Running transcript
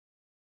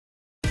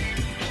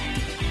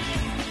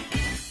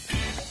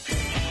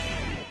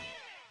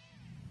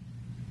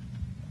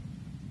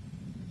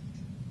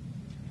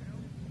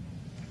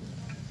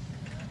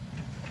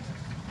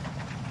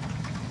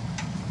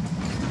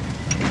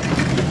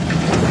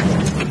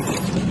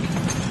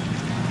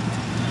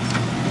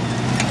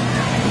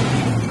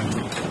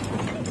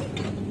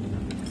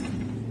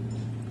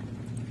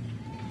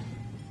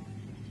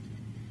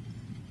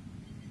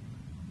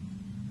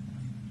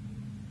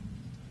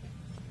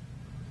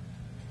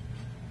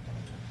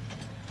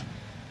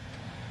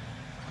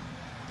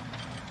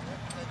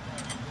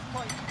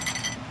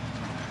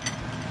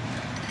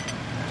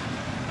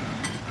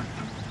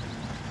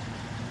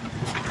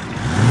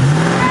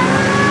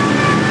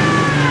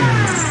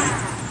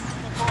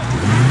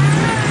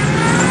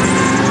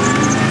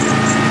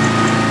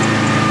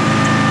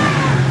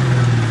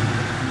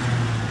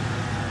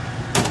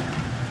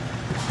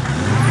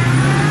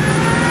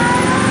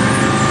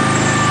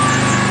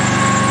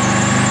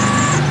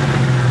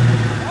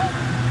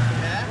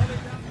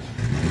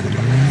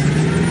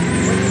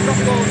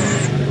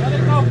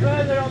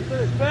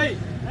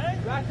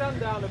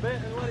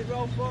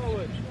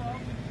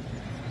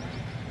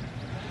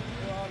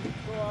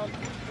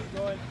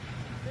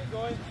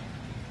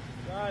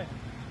Right.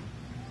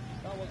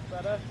 That looks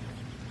better.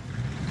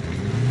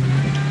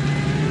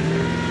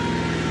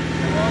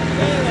 Come on,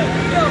 feel it.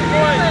 Go,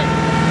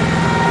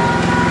 boy.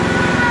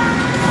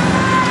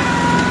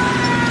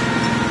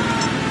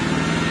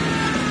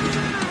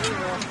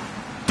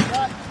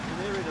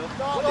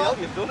 Bloody hell,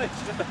 you've done it.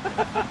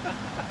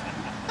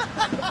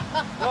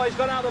 No, he's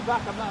gone out the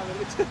back, I'm not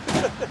having it.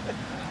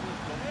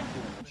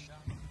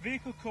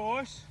 Vehicle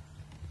course,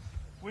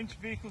 winch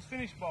vehicles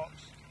finish box,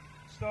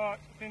 start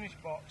finish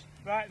box.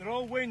 Right, they're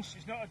all winched,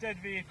 it's not a dead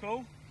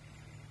vehicle.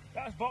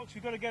 That's box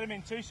we've got to get them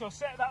into, so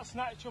set that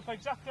snatch up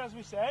exactly as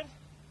we said.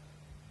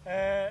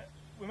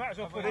 We might as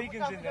well put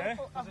Egan's in there.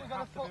 Does it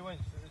have to be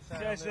winched?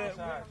 There's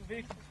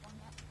vehicle.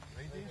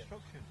 Read the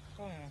instructions.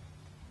 Oh, yeah.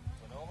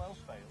 When all else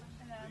fails,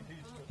 read the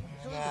instructions.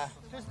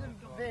 Does the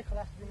vehicle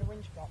have to be in the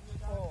winch box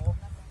or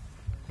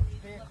the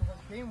vehicle that's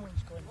being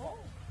winched going forward?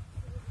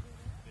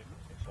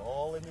 It's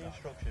all in the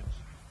instructions.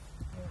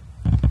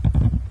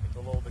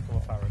 It'll all become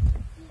apparent.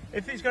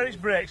 If it's got its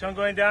brakes on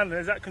going down there,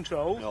 is that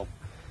controlled? No.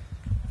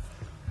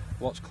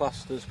 What's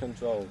classed as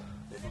controlled?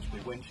 It must be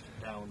winched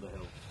down the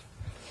hill.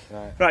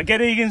 Right,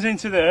 get Egan's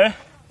into there.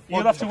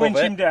 You'll have to winch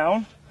above him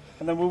down,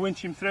 and then we'll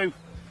winch him through.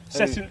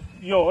 Setting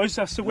yours,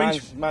 that's the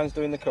winch. Man's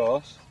doing the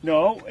course.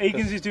 No,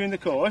 Egan's is doing the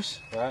course.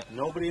 Right.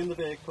 Nobody in the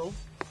vehicle.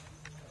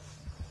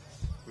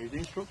 Read the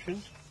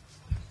instructions.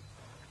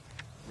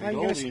 Read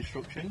all the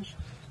instructions.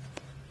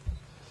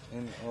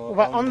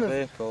 On the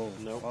vehicle,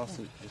 No. whilst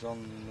it is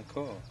on the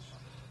course.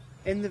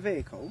 In the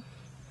vehicle?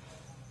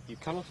 You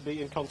cannot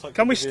be in contact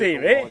Can we with the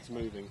vehicle steer it? while it's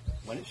moving.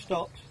 When it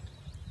stops.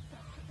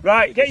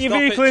 Right, get your Stop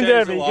vehicle it, in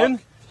there, change the Egan.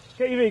 lock.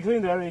 Get your vehicle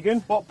in there, Egan.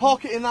 What,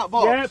 park it in that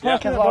box? Yeah,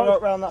 park in that Kevlar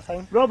box. around that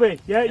thing. Robbie,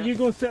 yeah, you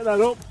go and set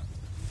that up.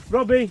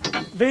 Robbie,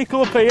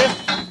 vehicle up here.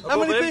 How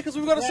many vehicles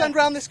have we got to send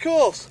round this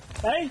course?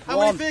 Hey? How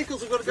many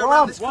vehicles have we got to go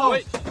round this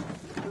course?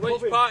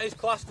 Which part is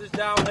classed as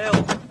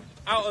downhill?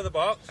 Out of the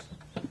box.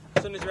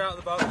 As soon as you're out of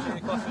the box, you're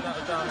classing that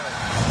as downhill.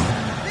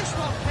 This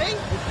one, Pete?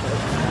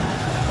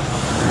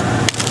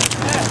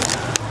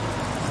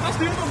 That's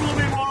the other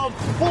bloody one.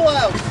 Pull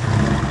out.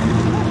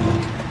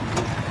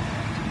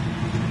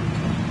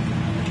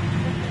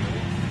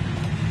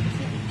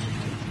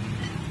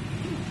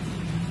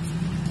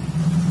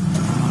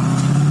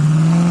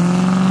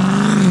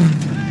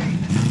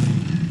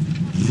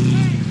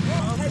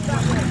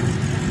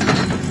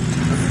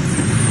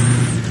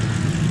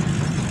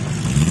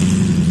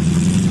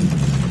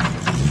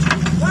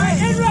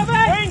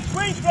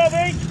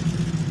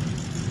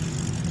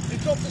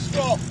 It's up the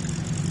straw.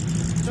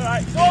 It's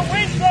alright, go on,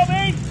 winch,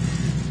 Robbie!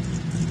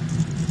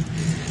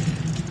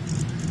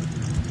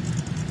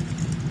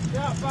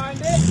 Can't find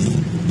it.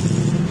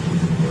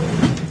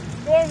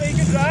 Go on,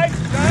 Egan,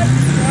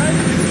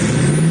 drive.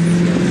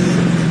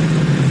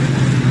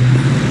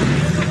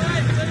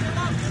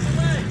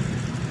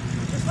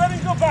 Just let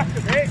him go back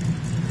a bit.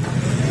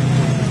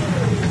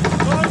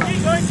 Go on,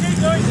 keep going.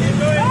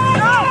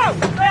 Oh!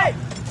 Right!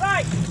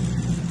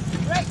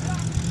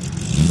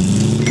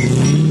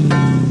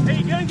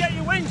 Egan, get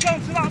your winch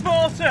onto that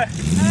motor.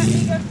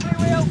 Egan,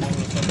 three-wheel.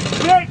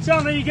 Brakes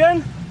on,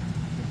 Egan.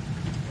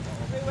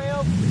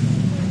 Three-wheel.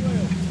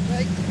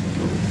 Right.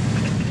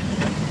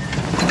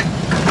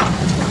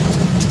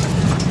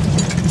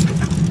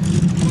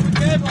 Put the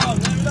cable on,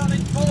 then we don't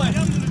need to pull it.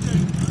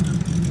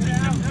 Get it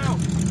out now.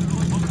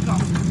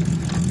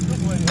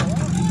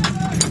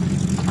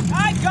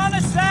 I'm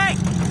gonna say.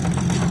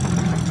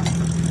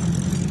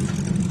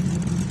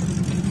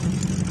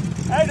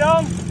 Head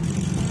on.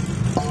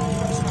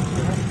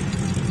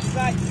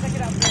 Right, take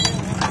it out.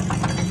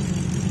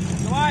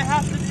 Do I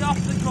have to be off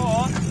the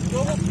course?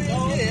 Go up here.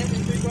 You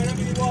can do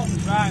whatever you want.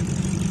 Right.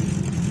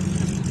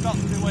 Stop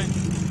the wind.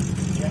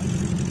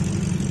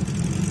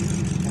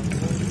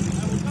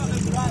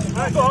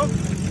 Right, go on. You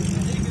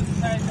can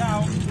take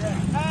out.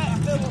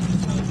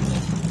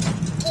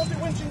 What's it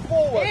winching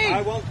forward?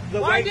 I want the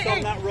Wind weight it on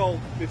in. that roll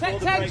before Take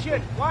the brake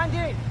tension. comes. Wind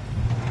it.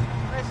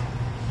 Listen.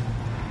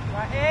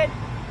 Right, in.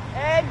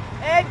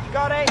 You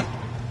got it.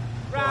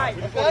 Right,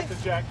 We just okay. want it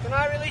to check. Can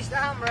I release the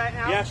handbrake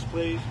now? Yes,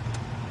 please.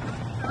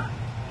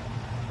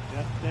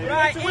 Yeah,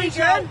 Right, To winch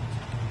Egan. out.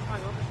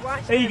 Hang on, just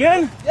wind it.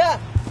 Egan. Yeah.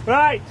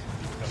 Right.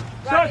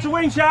 Start to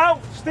winch out.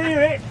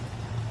 Steer it.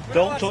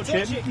 Don't touch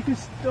it. You can.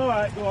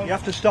 Alright, go on. You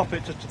have to stop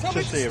it to Tell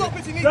me to steer stop it.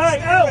 it. You need Right,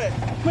 to out. steer it.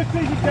 Quickly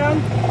as you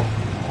can.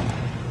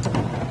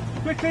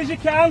 Quickly as you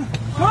can.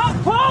 Come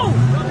on, pull!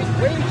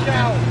 Winch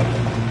out.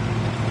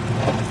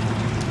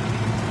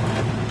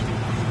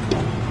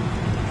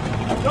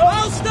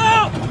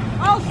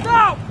 I'll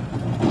stop!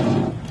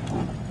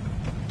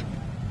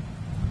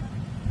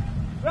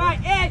 Right,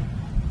 in.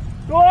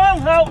 Go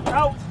on,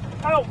 out.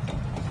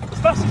 As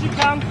fast as you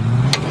can.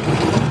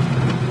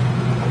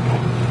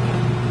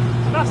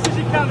 As fast as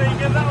you can,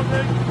 Egan, that'll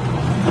do.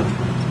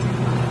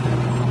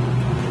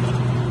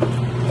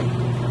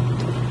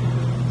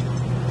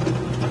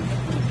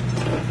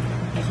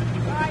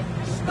 Right,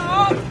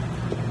 stop.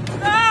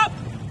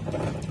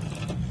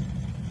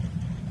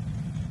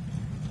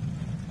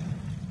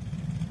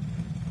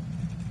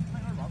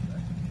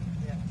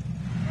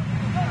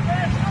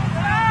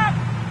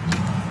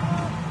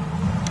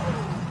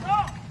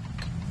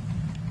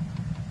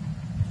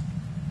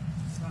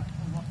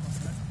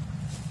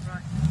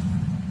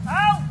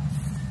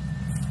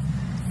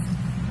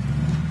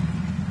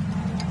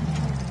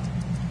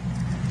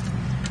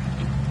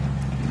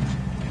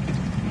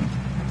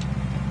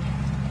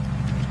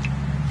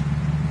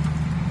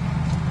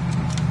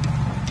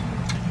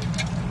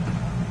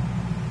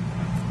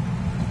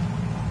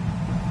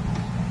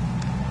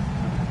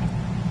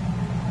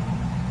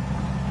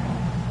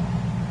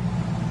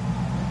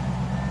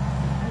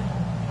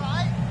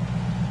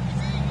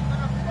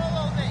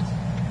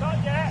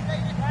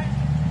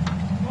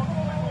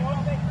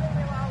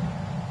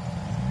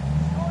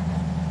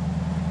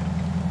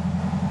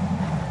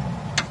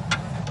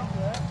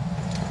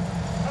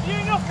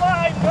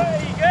 line,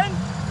 Egan?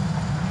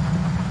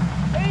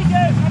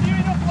 Egan, have you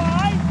enough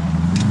line?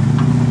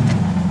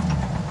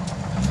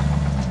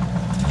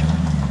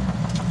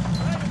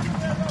 Right, you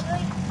there,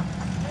 Robbie.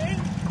 In.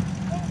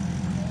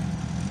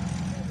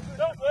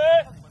 Stop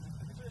there.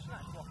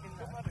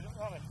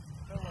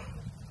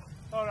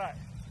 Alright.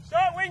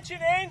 Start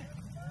winching in.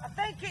 I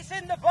think it's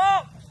in the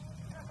box.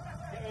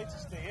 Get ready to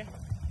steer.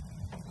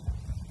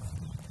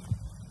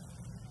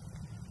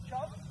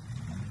 Shot.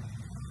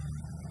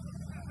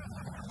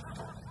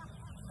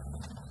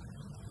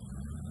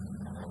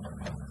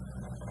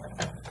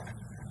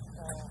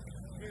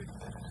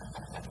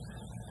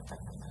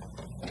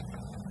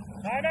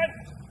 Simon!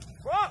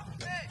 What?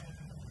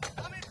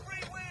 I'm in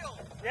free wheel.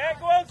 Yeah,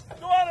 go on,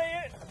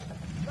 Ian.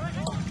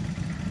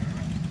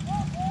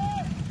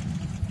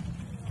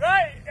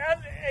 Right,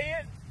 and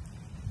Ian.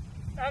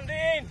 Andy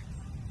in.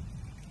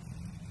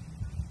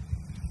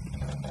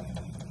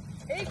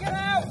 Egan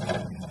out.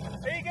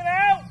 Egan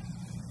out.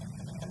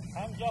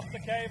 Hands off the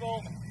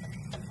cable.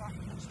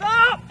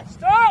 Stop!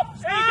 Stop!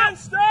 Egan,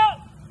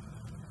 stop!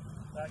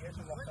 Right, get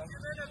some rock on.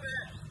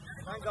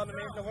 Hang on a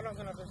minute, no, we're not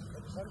going to have a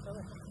descent, are we?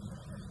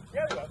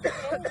 Yeah, we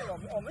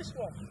got on this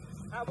one.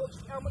 How much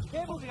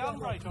cable Put the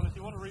handbrake on if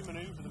you want to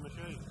re-manoeuvre the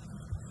machine.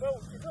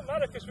 Well, it doesn't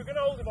matter because we're going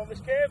to hold him on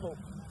this cable.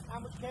 How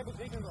much cable's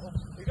Egan got?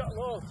 We got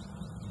loads.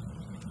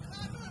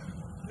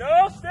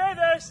 No, stay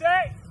there a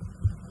sec.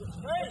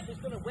 It's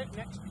going to whip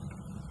next.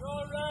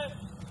 All right.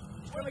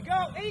 It's going to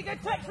go. Egan,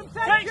 take some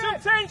tension. Take some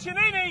tension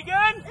in,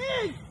 Egan.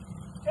 In.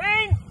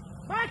 In.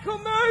 Michael,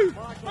 move.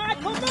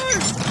 Michael,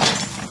 move.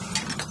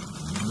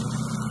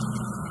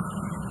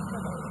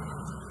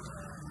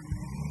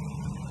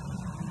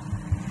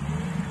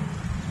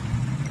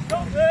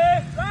 Stop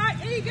there. Right,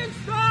 Egan,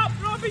 stop.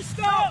 Robbie,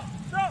 Stop.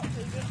 stop. Stop,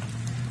 Egan.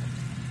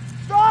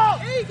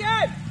 Stop.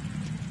 Egan.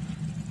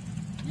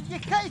 He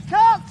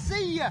can't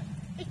see you.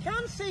 He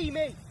can see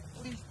me.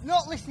 Well, he's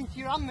not listening to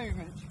your hand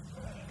movements.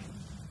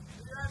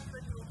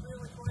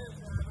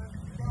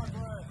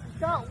 He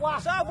can't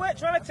whack. So we're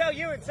trying to tell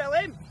you and tell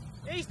him.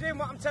 He's doing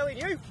what I'm telling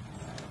you.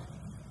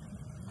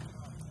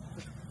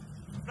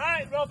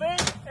 Right, Robin.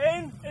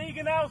 In.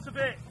 Egan out a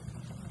bit.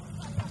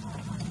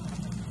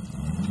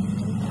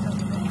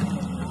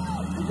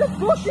 He's a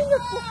bush in the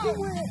fucking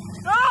way.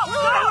 Stop!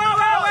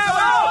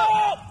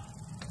 Stop!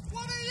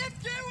 What are you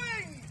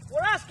doing?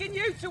 We're asking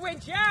you to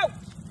winch out.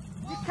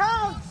 You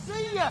can't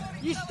see you.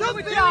 You stood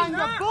behind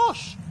the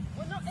bush.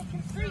 We're not. I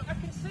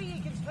can see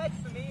Egan's head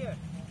from here.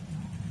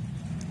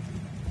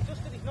 It's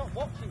just that he's not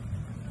watching.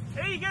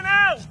 Egan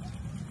out!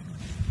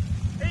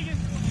 Egan.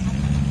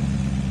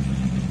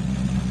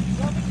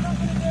 Robin's not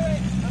going to do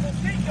it. And we'll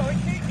keep going,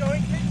 keep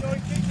going, keep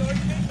going, keep going,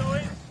 keep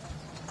going.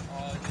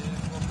 Oh,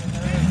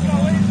 Keep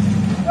going.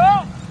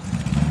 Stop!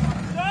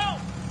 Stop!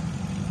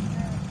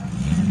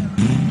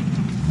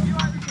 You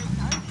like the gate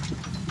now?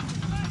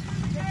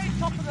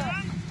 Top of the.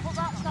 Put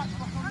that snatch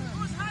back on there.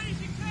 Go as high as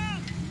you can.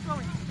 Keep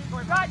going.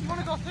 Right, you want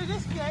to go through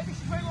this gate? This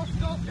is where he wants to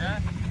go through. Yeah.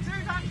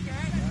 Through that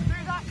gate.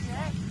 Through that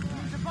gate.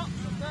 There's a box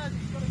up there that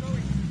he's got to go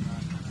in.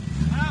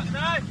 Out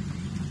now.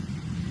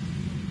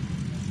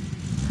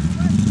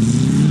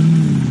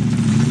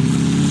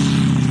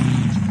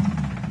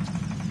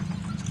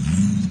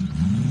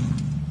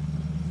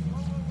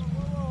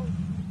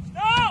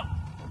 Stop!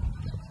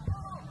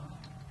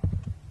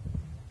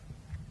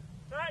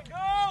 Right,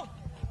 go!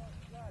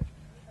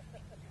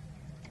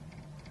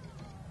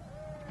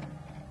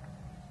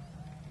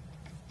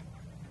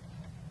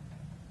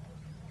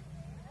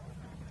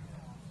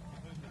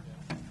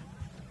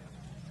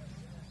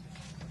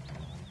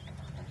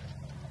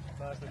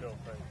 Nicely done,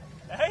 Frank.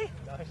 Hey?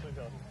 Nicely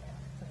done.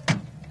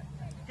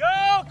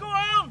 Go! Go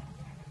on!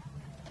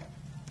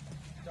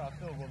 I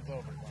still runs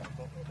over it, man,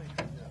 but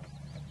yeah.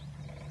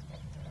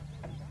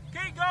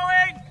 Keep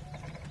going!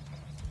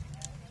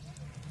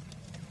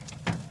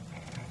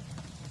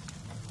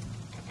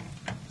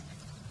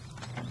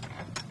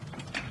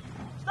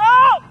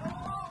 Stop!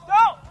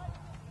 Stop!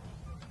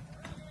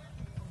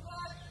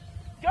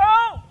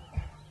 Go!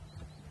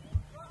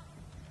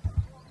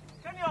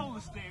 Can you hold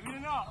the steering or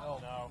not? Oh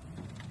no.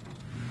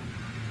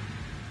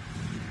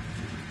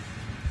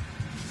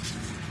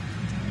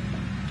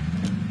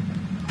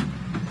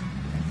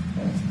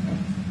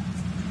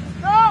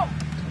 Go!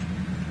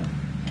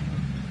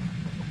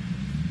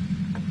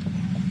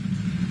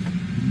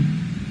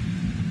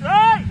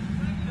 Right!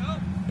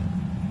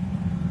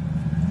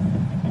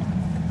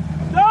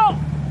 Stop!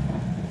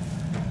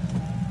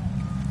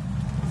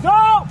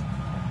 Stop!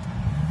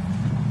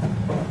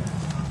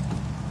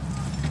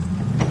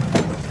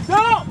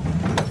 Stop!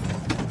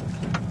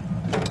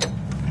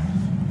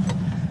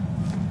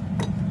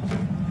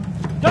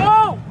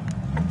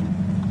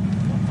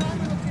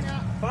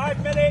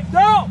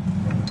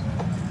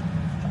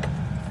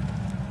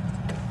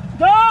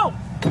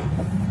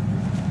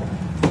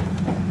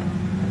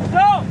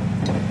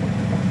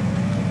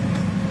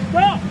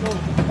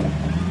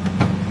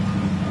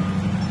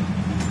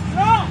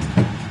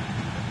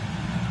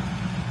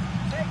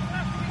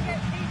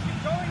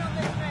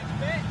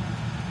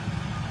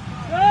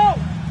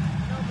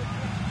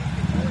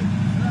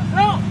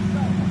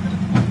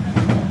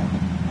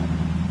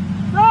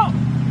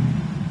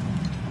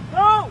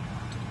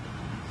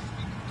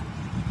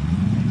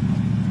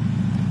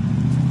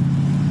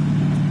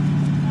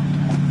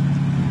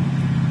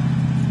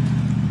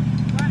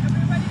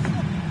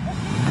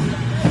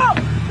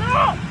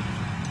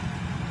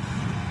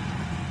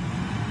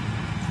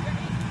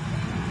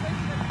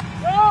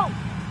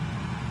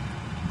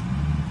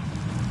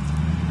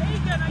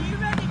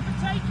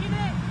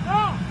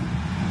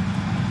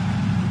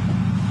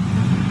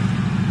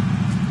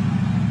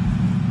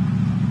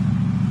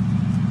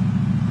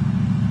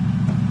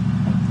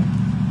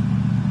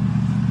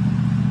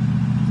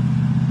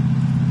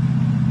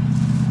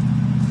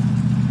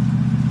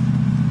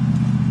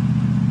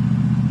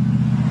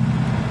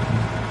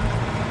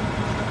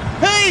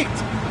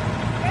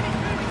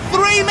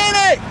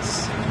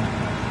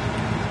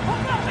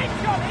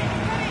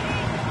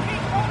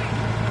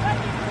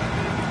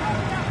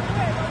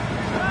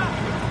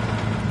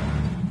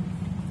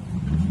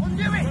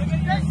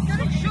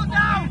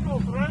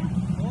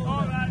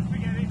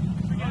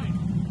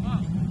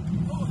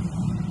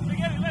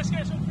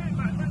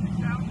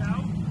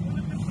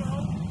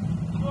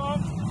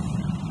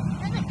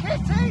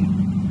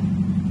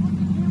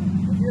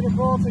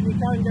 boating, you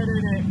can't get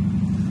in it.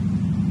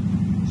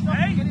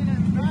 Hey?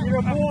 If you're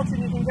a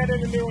boating, you can get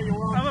in and do what you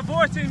want. I'm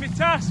aborting my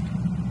task.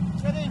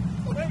 Steady.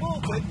 Okay,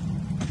 bolted.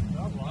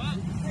 I'm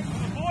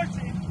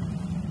aborting.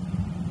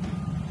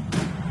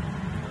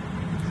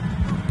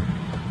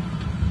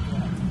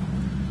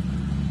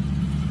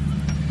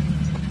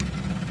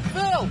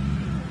 Phil,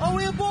 are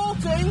we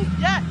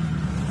aborting? Yeah.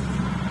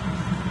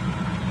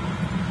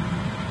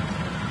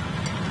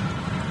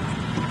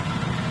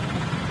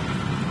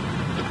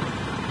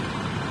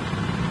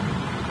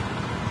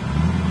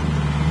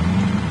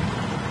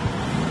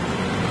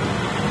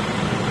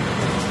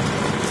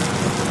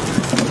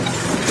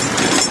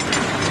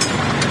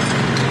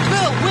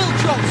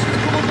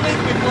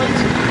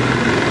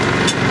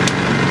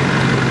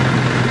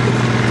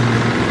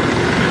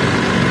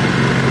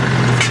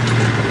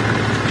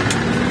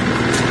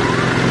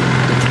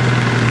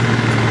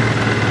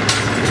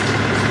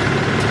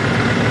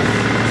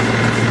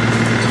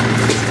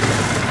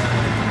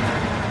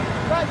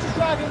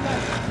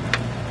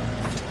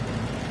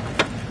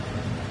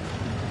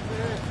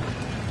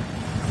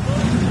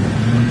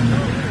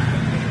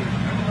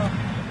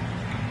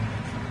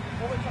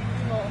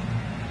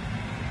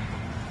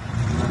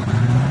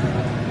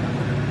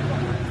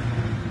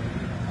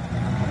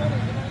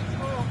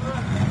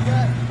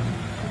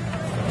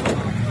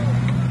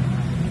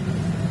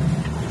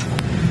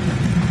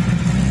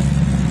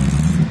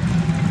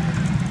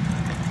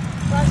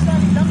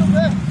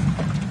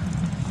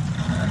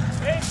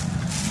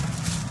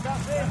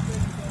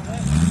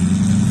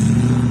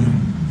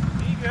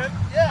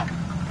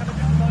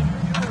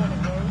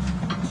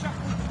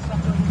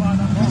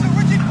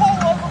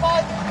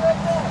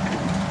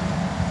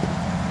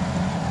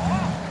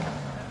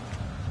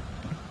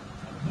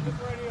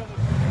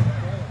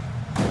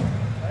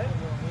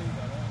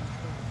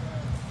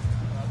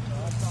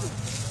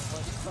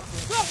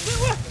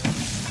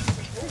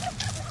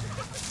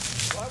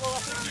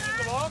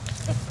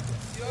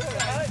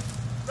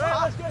 Right,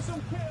 let's get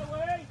some kit away.